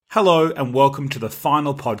Hello and welcome to the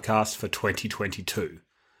final podcast for 2022.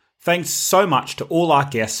 Thanks so much to all our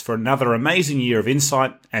guests for another amazing year of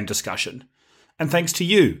insight and discussion. And thanks to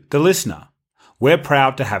you, the listener. We're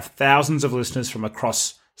proud to have thousands of listeners from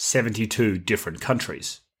across 72 different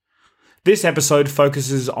countries. This episode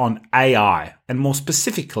focuses on AI, and more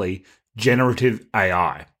specifically, generative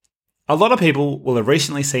AI. A lot of people will have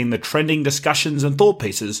recently seen the trending discussions and thought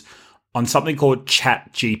pieces on something called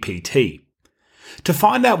ChatGPT. To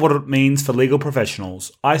find out what it means for legal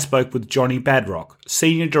professionals, I spoke with Johnny Badrock,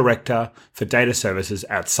 Senior Director for Data Services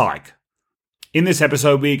at Psych. In this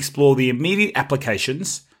episode, we explore the immediate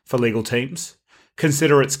applications for legal teams,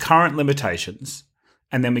 consider its current limitations,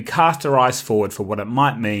 and then we cast our eyes forward for what it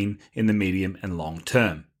might mean in the medium and long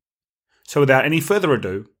term. So without any further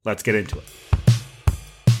ado, let's get into it.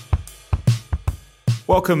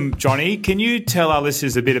 Welcome, Johnny. Can you tell our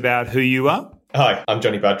listeners a bit about who you are? Hi, I'm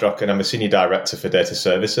Johnny Badrock and I'm a Senior Director for Data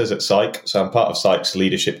Services at Psych. So I'm part of Psych's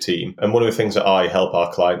leadership team. And one of the things that I help our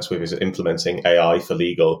clients with is implementing AI for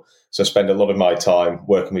legal. So I spend a lot of my time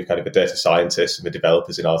working with kind of the data scientists and the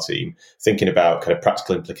developers in our team, thinking about kind of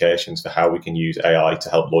practical implications for how we can use AI to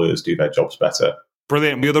help lawyers do their jobs better.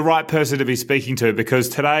 Brilliant. You're the right person to be speaking to because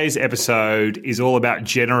today's episode is all about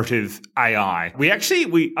generative AI.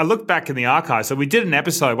 I looked back in the archive. So we did an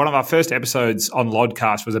episode, one of our first episodes on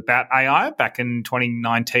Lodcast was about AI back in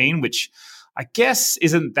 2019, which I guess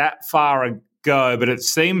isn't that far ago, but it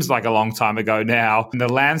seems like a long time ago now. And the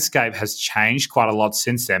landscape has changed quite a lot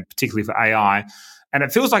since then, particularly for AI. And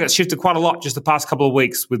it feels like it's shifted quite a lot just the past couple of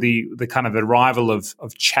weeks with the kind of arrival of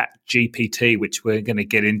ChatGPT, which we're going to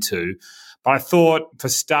get into. But I thought, for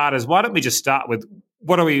starters, why don't we just start with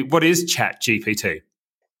what is ChatGPT?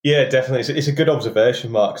 Yeah, definitely. It's a good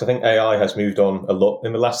observation, Mark, because I think AI has moved on a lot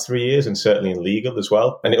in the last 3 years and certainly in legal as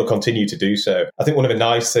well, and it'll continue to do so. I think one of the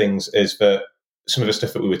nice things is that some of the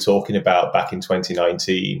stuff that we were talking about back in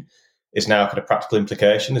 2019 is now kind of practical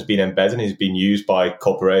implication, has been embedded and is being used by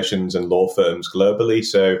corporations and law firms globally.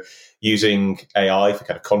 So using AI for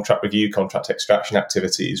kind of contract review, contract extraction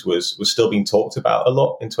activities was still being talked about a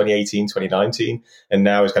lot in 2018, 2019, and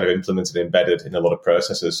now is kind of implemented and embedded in a lot of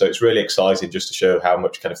processes. So it's really exciting just to show how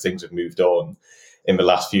much kind of things have moved on in the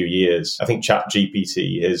last few years. I think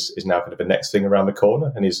ChatGPT is now kind of the next thing around the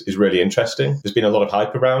corner and is really interesting. There's been a lot of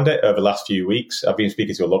hype around it over the last few weeks. I've been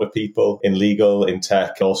speaking to a lot of people in legal, in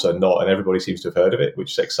tech, also not, and everybody seems to have heard of it,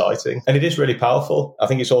 which is exciting. And it is really powerful. I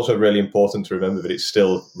think it's also really important to remember that it's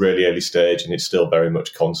still really early stage and it's still very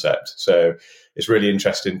much concept. So it's really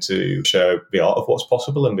interesting to show the art of what's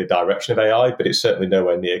possible and the direction of AI, but it's certainly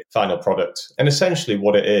nowhere near final product. And essentially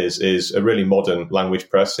what it is a really modern language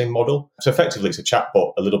processing model. So effectively it's a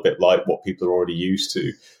chatbot, a little bit like what people are already used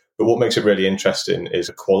to. But what makes it really interesting is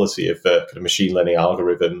the quality of the kind of machine learning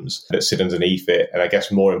algorithms that sit underneath it. And I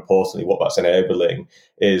guess more importantly, what that's enabling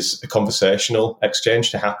is a conversational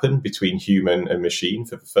exchange to happen between human and machine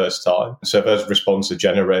for the first time. So those responses are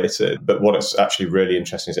generated. But what is actually really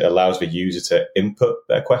interesting is it allows the user to input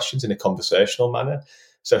their questions in a conversational manner.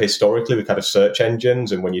 So historically, with kind of search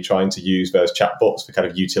engines, and when you're trying to use those chatbots for kind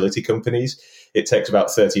of utility companies, it takes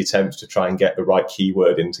about 30 attempts to try and get the right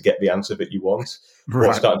keyword in to get the answer that you want. Right.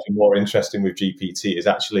 What's starting to be more interesting with GPT is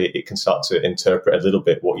actually it can start to interpret a little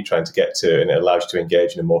bit what you're trying to get to, and it allows you to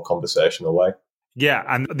engage in a more conversational way. Yeah,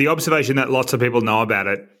 and the observation that lots of people know about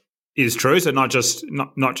it is true. So not just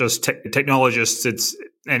technologists, it's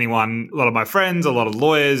anyone, a lot of my friends, a lot of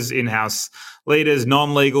lawyers, in-house leaders,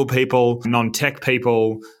 non-legal people, non-tech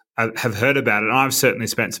people have heard about it. And I've certainly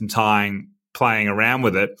spent some time playing around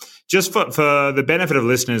with it. Just for the benefit of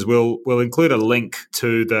listeners, we'll include a link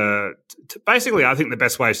to basically, I think the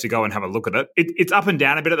best way is to go and have a look at it. It's up and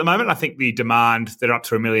down a bit at the moment. I think the demand, they're up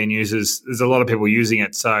to 1 million users. There's a lot of people using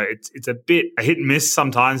it. So it's a bit a hit and miss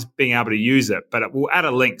sometimes being able to use it, but we'll add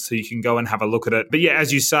a link so you can go and have a look at it. But yeah,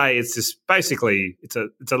 as you say, it's this basically, it's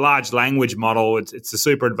a large language model. It's a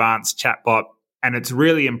super advanced chatbot, and it's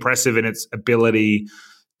really impressive in its ability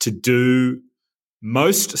to do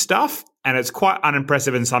most stuff. And it's quite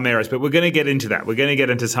unimpressive in some areas, but we're going to get into that. We're going to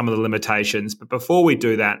get into some of the limitations. But before we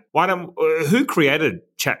do that, who created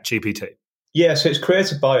ChatGPT? Yeah, so it's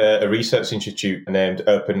created by a research institute named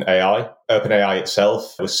OpenAI. OpenAI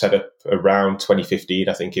itself was set up around 2015,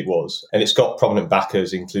 I think it was. And it's got prominent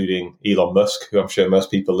backers, including Elon Musk, who I'm sure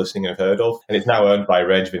most people listening have heard of. And it's now owned by a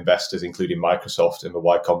range of investors, including Microsoft and the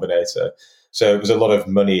Y Combinator. So there's a lot of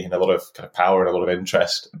money and a lot of kind of power and a lot of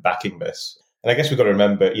interest backing this. And I guess we've got to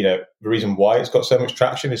remember, the reason why it's got so much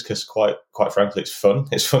traction is because quite frankly, it's fun.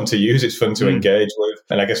 It's fun to use. It's fun to engage with.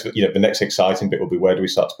 And I guess, the next exciting bit will be, where do we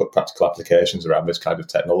start to put practical applications around this kind of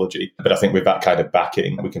technology? But I think with that kind of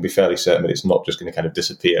backing, we can be fairly certain that it's not just going to kind of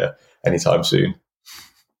disappear anytime soon.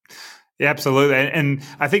 Yeah, absolutely. And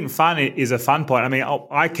I think fun is a fun point. I mean,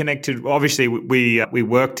 I connected, obviously we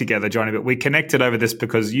worked together, Johnny, but we connected over this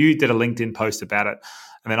because you did a LinkedIn post about it.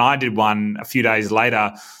 And then I did one a few days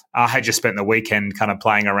later. I had just spent the weekend kind of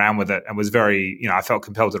playing around with it and was very, I felt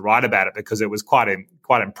compelled to write about it because it was quite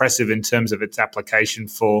impressive in terms of its application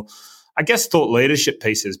for, I guess, thought leadership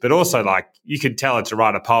pieces, but also like you could tell it to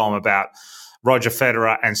write a poem about Roger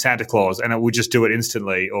Federer and Santa Claus, and it would just do it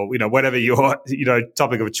instantly, or whatever your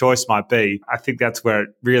topic of choice might be. I think that's where it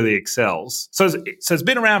really excels. So it's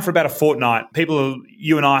been around for about a fortnight.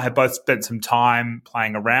 You and I have both spent some time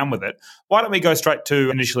playing around with it. Why don't we go straight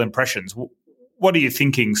to initial impressions? What are you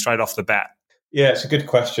thinking straight off the bat? Yeah, it's a good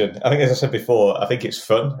question. I think, as I said before, I think it's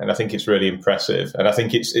fun and I think it's really impressive, and I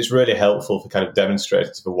think it's really helpful for kind of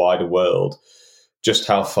demonstrating to the wider world just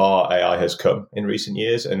how far AI has come in recent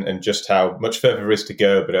years and just how much further there is to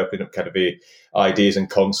go, but opening up kind of the ideas and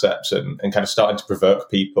concepts and kind of starting to provoke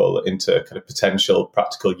people into kind of potential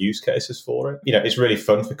practical use cases for it. It's really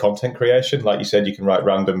fun for content creation. Like you said, you can write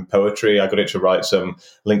random poetry. I got it to write some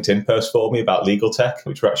LinkedIn posts for me about legal tech,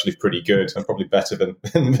 which were actually pretty good and probably better than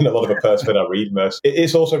a lot of the posts that I read most.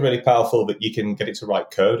 It's also really powerful that you can get it to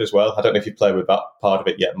write code as well. I don't know if you play with that part of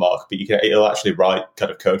it yet, Mark, but it'll actually write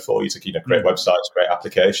kind of code for you to create websites, great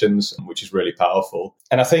applications, which is really powerful.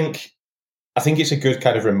 And I think it's a good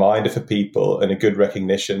kind of reminder for people and a good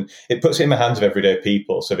recognition. It puts it in the hands of everyday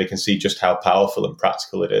people so they can see just how powerful and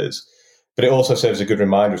practical it is. But it also serves a good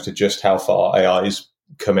reminder as to just how far AI is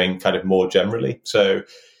coming kind of more generally. So,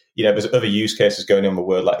 there's other use cases going on in the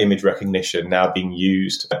world, like image recognition now being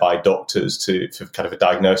used by doctors for kind of a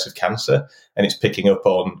diagnosis of cancer. And it's picking up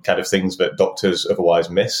on kind of things that doctors otherwise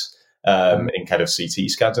miss. In kind of CT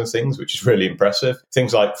scans and things, which is really impressive.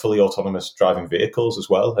 Things like fully autonomous driving vehicles as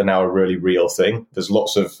well are now a really real thing. There's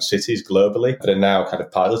lots of cities globally that are now kind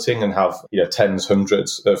of piloting and have tens,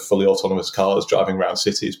 hundreds of fully autonomous cars driving around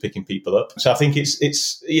cities, picking people up. So I think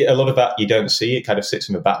it's a lot of that you don't see. It kind of sits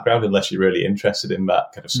in the background unless you're really interested in that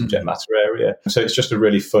kind of subject matter area. So it's just a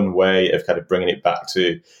really fun way of kind of bringing it back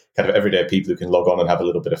to kind of everyday people who can log on and have a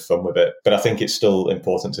little bit of fun with it. But I think it's still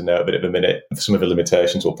important to note that at the minute, some of the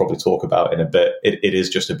limitations we'll probably talk about in a bit, it is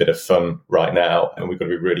just a bit of fun right now. And we've got to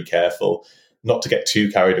be really careful not to get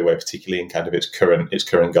too carried away, particularly in kind of its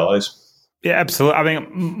current guise. Yeah, absolutely. I mean,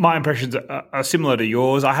 my impressions are similar to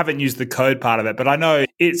yours. I haven't used the code part of it, but I know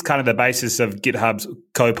it's kind of the basis of GitHub's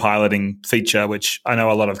co-piloting feature, which I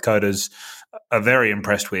know a lot of coders are very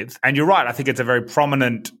impressed with. And you're right. I think it's a very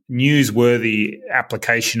prominent, newsworthy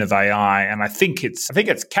application of AI. And I think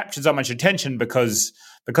it's captured so much attention because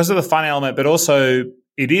of the fun element, but also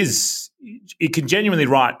it can genuinely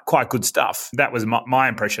write quite good stuff. That was my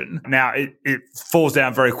impression. Now, it falls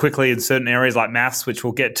down very quickly in certain areas like maths, which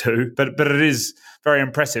we'll get to, but it is very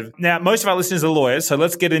impressive. Now, most of our listeners are lawyers, so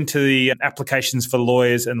let's get into the applications for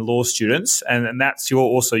lawyers and law students. And that's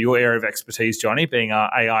also your area of expertise, Johnny, being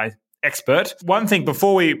our AI expert. One thing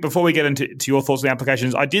before we get into your thoughts on the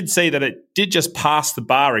applications, I did see that it did just pass the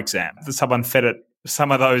bar exam. Someone fed it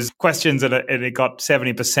some of those questions and it got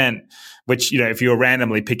 70%, which, if you were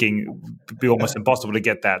randomly picking, would be almost impossible to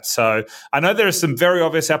get that. So I know there are some very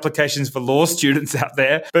obvious applications for law students out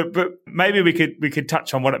there, but maybe we could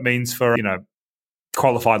touch on what it means for,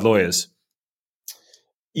 qualified lawyers.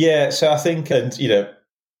 Yeah, so I think,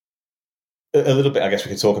 a little bit, I guess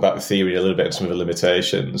we could talk about the theory a little bit and some of the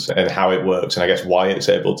limitations and how it works, and I guess why it's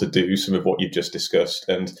able to do some of what you've just discussed.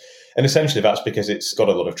 And essentially that's because it's got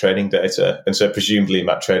a lot of training data. And so presumably in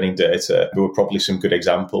that training data, there were probably some good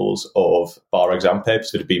examples of bar exam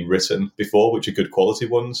papers that have been written before, which are good quality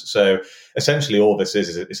ones. So essentially all this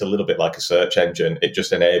is it's a little bit like a search engine. It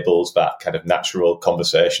just enables that kind of natural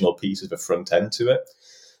conversational piece of the front end to it.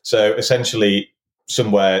 So essentially,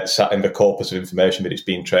 somewhere sat in the corpus of information that it's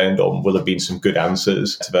been trained on will have been some good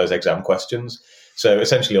answers to those exam questions. So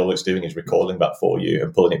essentially all it's doing is recalling that for you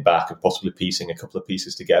and pulling it back and possibly piecing a couple of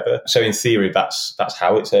pieces together. So in theory, that's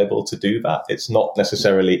how it's able to do that. It's not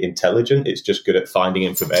necessarily intelligent. It's just good at finding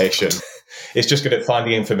information. It's just good at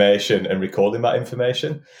finding information and recalling that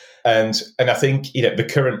information. And I think the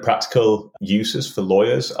current practical uses for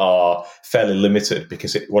lawyers are fairly limited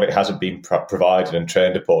because what it hasn't been provided and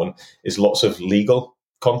trained upon is lots of legal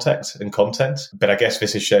context and content. But I guess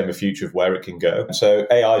this is showing the future of where it can go. So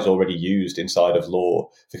AI is already used inside of law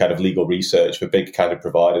for kind of legal research for big kind of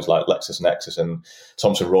providers like LexisNexis and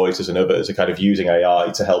Thomson Reuters and others are kind of using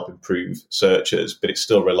AI to help improve searches, but it's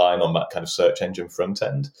still relying on that kind of search engine front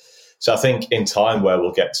end. So I think in time where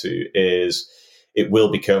we'll get to is it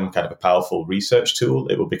will become kind of a powerful research tool.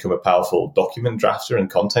 It will become a powerful document drafter and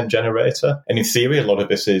content generator. And in theory, a lot of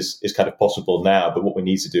this is kind of possible now. But what we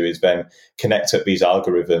need to do is then connect up these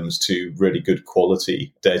algorithms to really good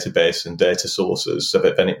quality database and data sources so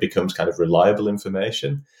that then it becomes kind of reliable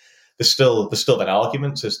information. There's still then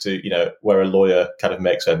arguments as to, where a lawyer kind of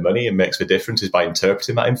makes their money and makes the difference is by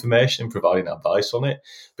interpreting that information and providing advice on it.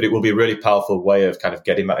 But it will be a really powerful way of kind of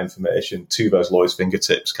getting that information to those lawyers'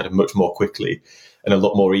 fingertips kind of much more quickly and a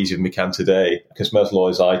lot more easier than we can today, because most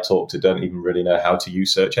lawyers I talk to don't even really know how to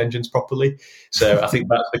use search engines properly. So I think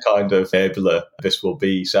that's the kind of enabler this will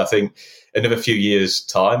be. So I think another few years'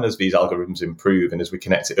 time, as these algorithms improve and as we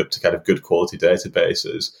connect it up to kind of good quality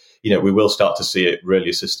databases, we will start to see it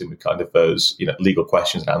really assisting with kind of those, legal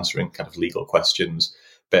questions and answering kind of legal questions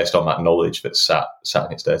based on that knowledge that's sat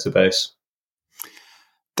in its database.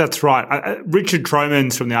 That's right. Richard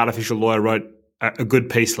Tromans from The Artificial Lawyer wrote a good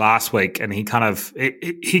piece last week, and he kind of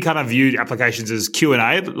viewed applications as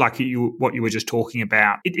Q&A, like what you were just talking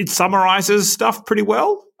about. It summarizes stuff pretty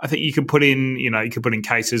well. I think you can put in,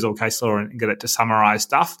 cases or case law and get it to summarize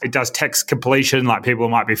stuff. It does text completion, like people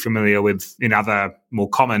might be familiar with in other more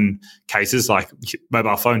common cases, like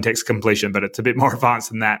mobile phone text completion, but it's a bit more advanced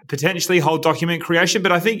than that. Potentially whole document creation,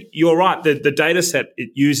 but I think you're right. The data set it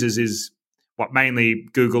uses is what mainly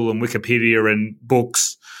Google and Wikipedia and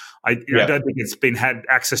books. I don't think it's been had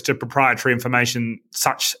access to proprietary information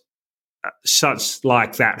such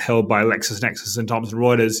like that held by LexisNexis and Thomson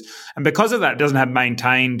Reuters. And because of that, it doesn't have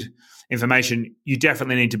maintained information. You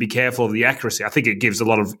definitely need to be careful of the accuracy. I think it gives a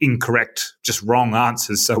lot of incorrect, just wrong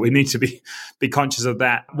answers. So we need to be conscious of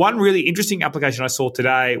that. One really interesting application I saw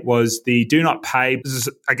today was the Do Not Pay. This is,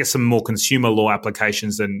 I guess, some more consumer law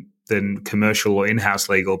applications than commercial or in-house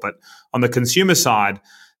legal. But on the consumer side,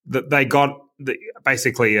 they got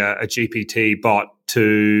basically a GPT bot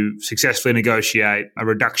to successfully negotiate a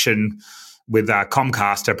reduction with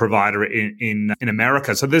Comcast, a provider in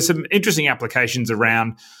America. So there's some interesting applications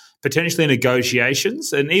around potentially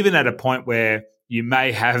negotiations, and even at a point where you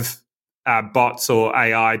may have bots or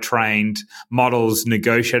AI-trained models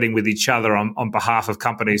negotiating with each other on behalf of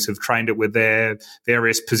companies who've trained it with their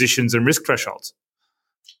various positions and risk thresholds.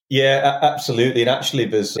 Yeah, absolutely. And actually,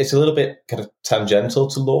 it's a little bit kind of tangential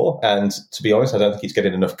to law. And to be honest, I don't think it's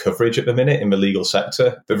getting enough coverage at the minute in the legal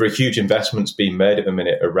sector. But there are huge investments being made at the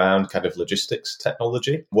minute around kind of logistics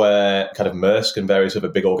technology, where kind of Maersk and various other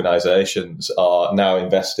big organizations are now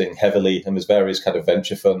investing heavily. And there's various kind of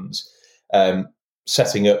venture funds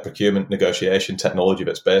setting up procurement negotiation technology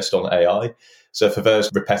that's based on AI. So for those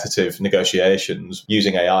repetitive negotiations,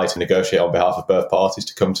 using AI to negotiate on behalf of both parties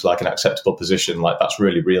to come to like an acceptable position, like that's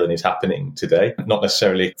really real and is happening today. Not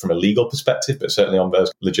necessarily from a legal perspective, but certainly on those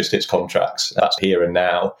logistics contracts. That's here and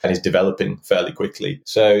now and is developing fairly quickly.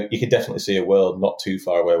 So you can definitely see a world not too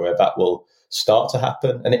far away where that will start to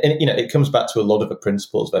happen. And it comes back to a lot of the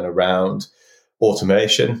principles then around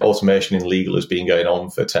automation. Automation in legal has been going on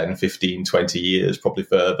for 10, 15, 20 years, probably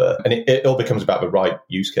further. And it all becomes about the right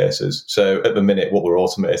use cases. So at the minute, what we're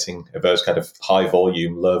automating are those kind of high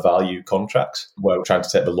volume, low value contracts where we're trying to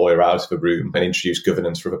take the lawyer out of the room and introduce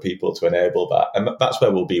governance for the people to enable that. And that's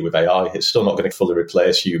where we'll be with AI. It's still not going to fully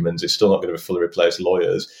replace humans. It's still not going to fully replace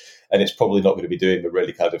lawyers. And it's probably not going to be doing the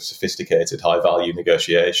really kind of sophisticated high value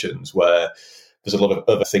negotiations where there's a lot of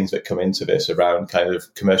other things that come into this around kind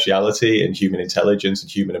of commerciality and human intelligence and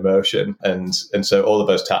human emotion. And so all of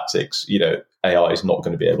those tactics, AI is not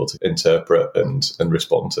going to be able to interpret and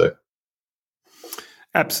respond to.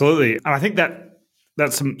 Absolutely. And I think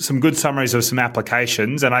that's some good summaries of some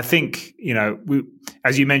applications. And I think, we,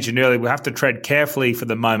 as you mentioned earlier, we have to tread carefully for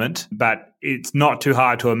the moment, but it's not too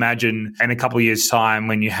hard to imagine in a couple of years' time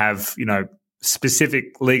when you have,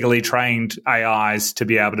 specific legally trained AIs to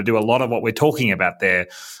be able to do a lot of what we're talking about there,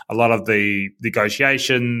 a lot of the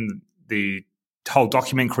negotiation, the whole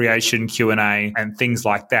document creation, Q&A, and things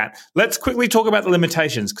like that. Let's quickly talk about the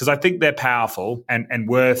limitations because I think they're powerful and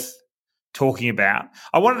worth talking about.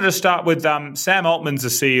 I wanted to start with Sam Altman's the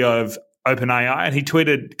CEO of OpenAI, and he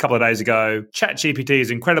tweeted a couple of days ago, ChatGPT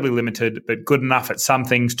is incredibly limited, but good enough at some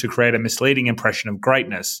things to create a misleading impression of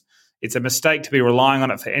greatness. It's a mistake to be relying on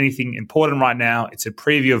it for anything important right now. It's a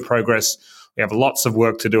preview of progress. We have lots of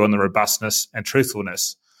work to do on the robustness and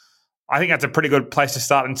truthfulness. I think that's a pretty good place to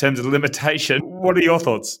start in terms of limitation. What are your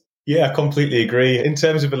thoughts? Yeah, I completely agree. In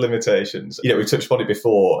terms of the limitations, we touched on it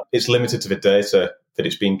before. It's limited to the data that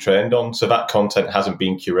it's being trained on. So that content hasn't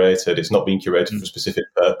been curated. It's not being curated for a specific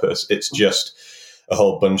purpose. It's just a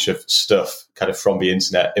whole bunch of stuff kind of from the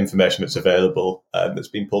internet, information that's available, that's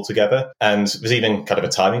been pulled together. And there's even kind of a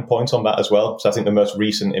timing point on that as well. So I think the most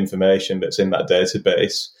recent information that's in that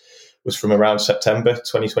database was from around September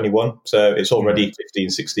 2021. So it's already 15,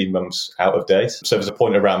 16 months out of date. So there's a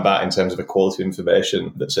point around that in terms of the quality of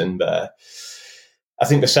information that's in there. I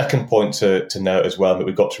think the second point to note as well that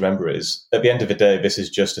we've got to remember is at the end of the day, this is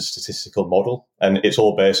just a statistical model and it's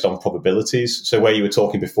all based on probabilities. So where you were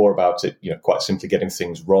talking before about it, quite simply getting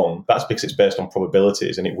things wrong, that's because it's based on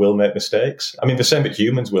probabilities and it will make mistakes. I mean, the same that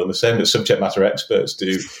humans will, the same that subject matter experts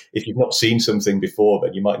do. If you've not seen something before,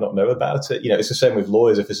 then you might not know about it. It's the same with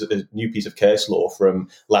lawyers. If there's a new piece of case law from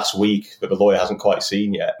last week that the lawyer hasn't quite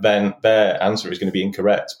seen yet, then their answer is going to be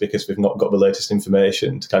incorrect because they've not got the latest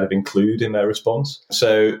information to kind of include in their response.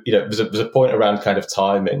 So, there's a point around kind of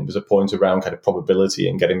timing, there's a point around kind of probability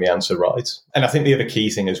and getting the answer right. And I think the other key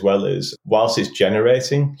thing as well is whilst it's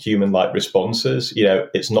generating human-like responses,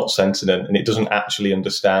 it's not sentient and it doesn't actually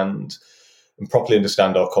understand and properly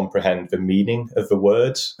understand or comprehend the meaning of the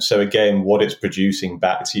words. So again, what it's producing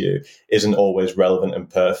back to you isn't always relevant and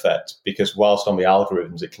perfect because whilst on the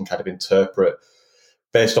algorithms, it can kind of interpret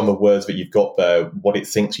based on the words that you've got there, what it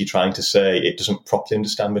thinks you're trying to say, it doesn't properly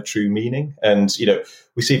understand the true meaning. And,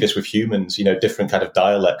 we see this with humans, different kind of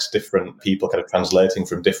dialects, different people kind of translating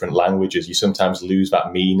from different languages. You sometimes lose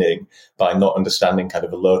that meaning by not understanding kind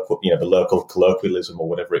of the local colloquialism or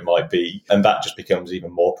whatever it might be. And that just becomes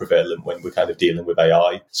even more prevalent when we're kind of dealing with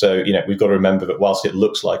AI. So, we've got to remember that whilst it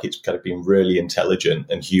looks like it's kind of been really intelligent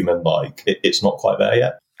and human-like, it's not quite there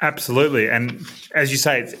yet. Absolutely. And as you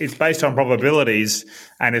say, it's based on probabilities.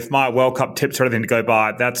 And if my World Cup tips are anything to go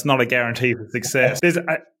by, that's not a guarantee for success.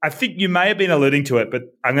 I think you may have been alluding to it, but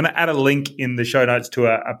I'm going to add a link in the show notes to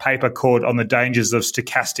a paper called On the Dangers of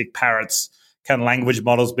Stochastic Parrots. Can Language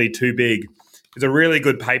Models Be Too Big? It's a really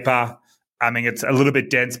good paper. I mean, it's a little bit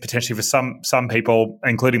dense potentially for some people,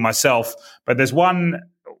 including myself. But there's one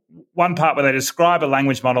part where they describe a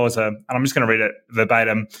language model as and I'm just going to read it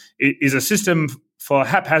verbatim, is a system for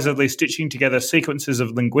haphazardly stitching together sequences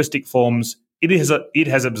of linguistic forms it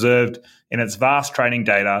has observed in its vast training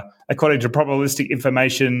data according to probabilistic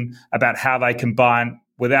information about how they combine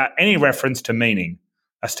without any reference to meaning,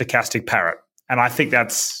 a stochastic parrot. And I think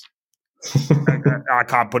that's I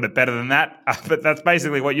can't put it better than that, but that's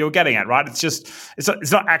basically what you're getting at, right?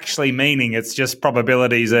 It's not actually meaning, it's just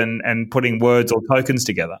probabilities and putting words or tokens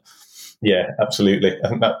together. Yeah, absolutely. I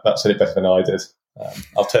think that said it better than I did.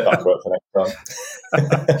 I'll take that quote for next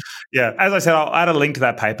time. Yeah, as I said, I'll add a link to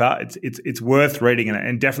that paper. It's worth reading,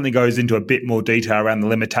 and definitely goes into a bit more detail around the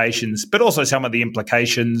limitations, but also some of the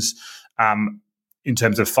implications in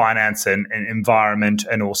terms of finance and environment,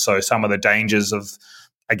 and also some of the dangers of,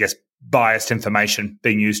 I guess, biased information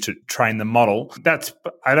being used to train the model.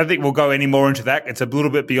 I don't think we'll go any more into that. It's a little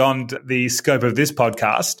bit beyond the scope of this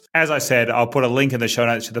podcast. As I said, I'll put a link in the show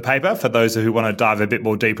notes to the paper for those who want to dive a bit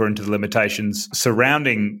more deeper into the limitations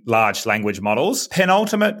surrounding large language models.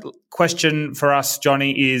 Penultimate question for us,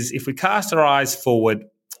 Johnny, is if we cast our eyes forward,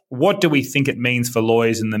 what do we think it means for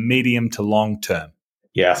lawyers in the medium to long term?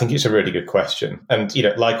 Yeah, I think it's a really good question. And,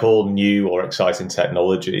 like all new or exciting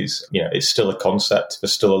technologies, it's still a concept.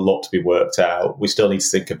 There's still a lot to be worked out. We still need to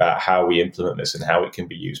think about how we implement this and how it can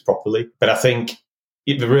be used properly. But I think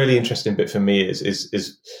the really interesting bit for me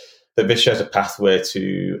is that this shows a pathway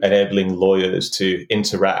to enabling lawyers to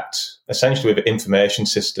interact essentially with information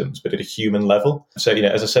systems, but at a human level. So,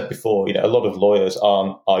 as I said before, a lot of lawyers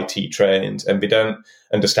aren't IT trained and they don't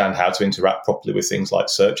understand how to interact properly with things like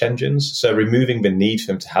search engines. So removing the need for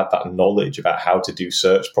them to have that knowledge about how to do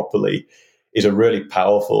search properly is a really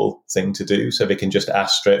powerful thing to do. So they can just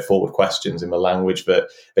ask straightforward questions in the language that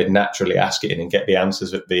they naturally ask it in and get the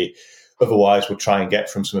answers that they otherwise would try and get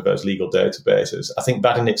from some of those legal databases. I think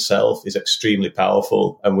that in itself is extremely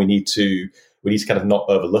powerful, and we need to kind of not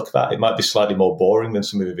overlook that. It might be slightly more boring than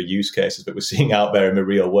some of the use cases that we're seeing out there in the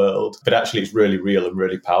real world, but actually it's really real and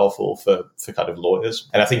really powerful for kind of lawyers.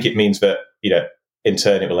 And I think it means that, in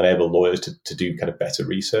turn, it will enable lawyers to do kind of better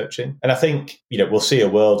researching. And I think, we'll see a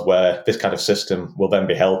world where this kind of system will then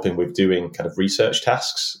be helping with doing kind of research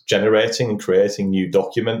tasks, generating and creating new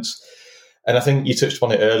documents. And I think you touched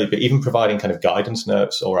on it earlier, but even providing kind of guidance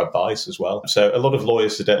notes or advice as well. So a lot of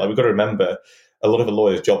lawyers today, we've got to remember, a lot of a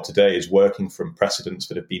lawyer's job today is working from precedents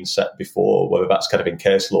that have been set before, whether that's kind of in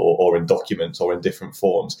case law or in documents or in different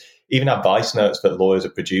forms. Even advice notes that lawyers are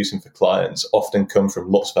producing for clients often come from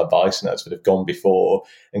lots of advice notes that have gone before,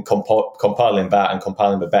 and compiling that and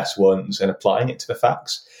compiling the best ones and applying it to the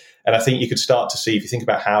facts. And I think you could start to see, if you think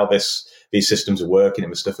about how these systems are working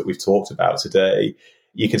and the stuff that we've talked about today,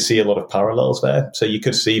 you can see a lot of parallels there. So you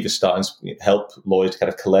could see this starting to help lawyers to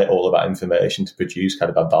kind of collate all of that information to produce kind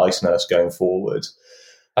of advice notes going forward.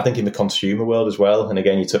 I think in the consumer world as well, and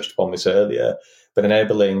again, you touched upon this earlier, but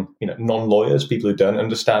enabling non-lawyers, people who don't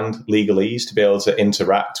understand legalese, to be able to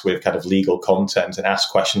interact with kind of legal content and ask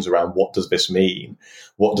questions around what does this mean?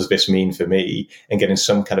 What does this mean for me? And getting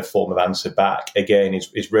some kind of form of answer back, again,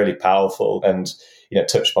 is really powerful. And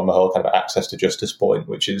touched upon the whole kind of access to justice point,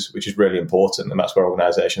 which is really important, and that's where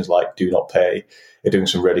organisations like Do Not Pay are doing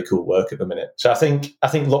some really cool work at the minute. So I think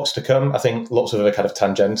lots to come. I think lots of other kind of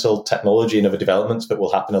tangential technology and other developments that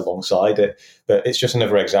will happen alongside it. But it's just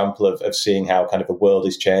another example of seeing how kind of the world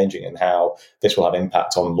is changing and how this will have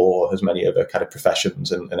impact on law as many other kind of professions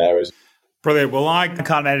and areas. Brilliant. Well, I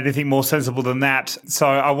can't add anything more sensible than that. So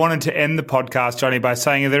I wanted to end the podcast, Johnny, by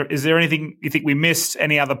saying, is there anything you think we missed,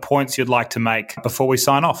 any other points you'd like to make before we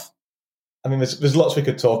sign off? I mean, there's lots we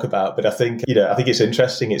could talk about, but I think it's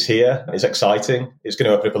interesting. It's here. It's exciting. It's going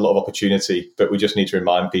to open up a lot of opportunity, but we just need to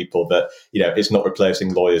remind people that, it's not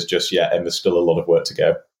replacing lawyers just yet, and there's still a lot of work to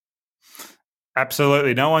go.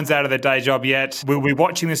 Absolutely. No one's out of their day job yet. We'll be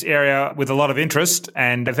watching this area with a lot of interest.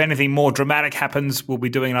 And if anything more dramatic happens, we'll be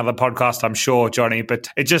doing another podcast, I'm sure, Johnny. But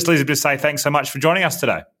it just leaves me to say thanks so much for joining us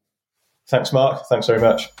today. Thanks, Mark. Thanks very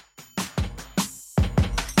much.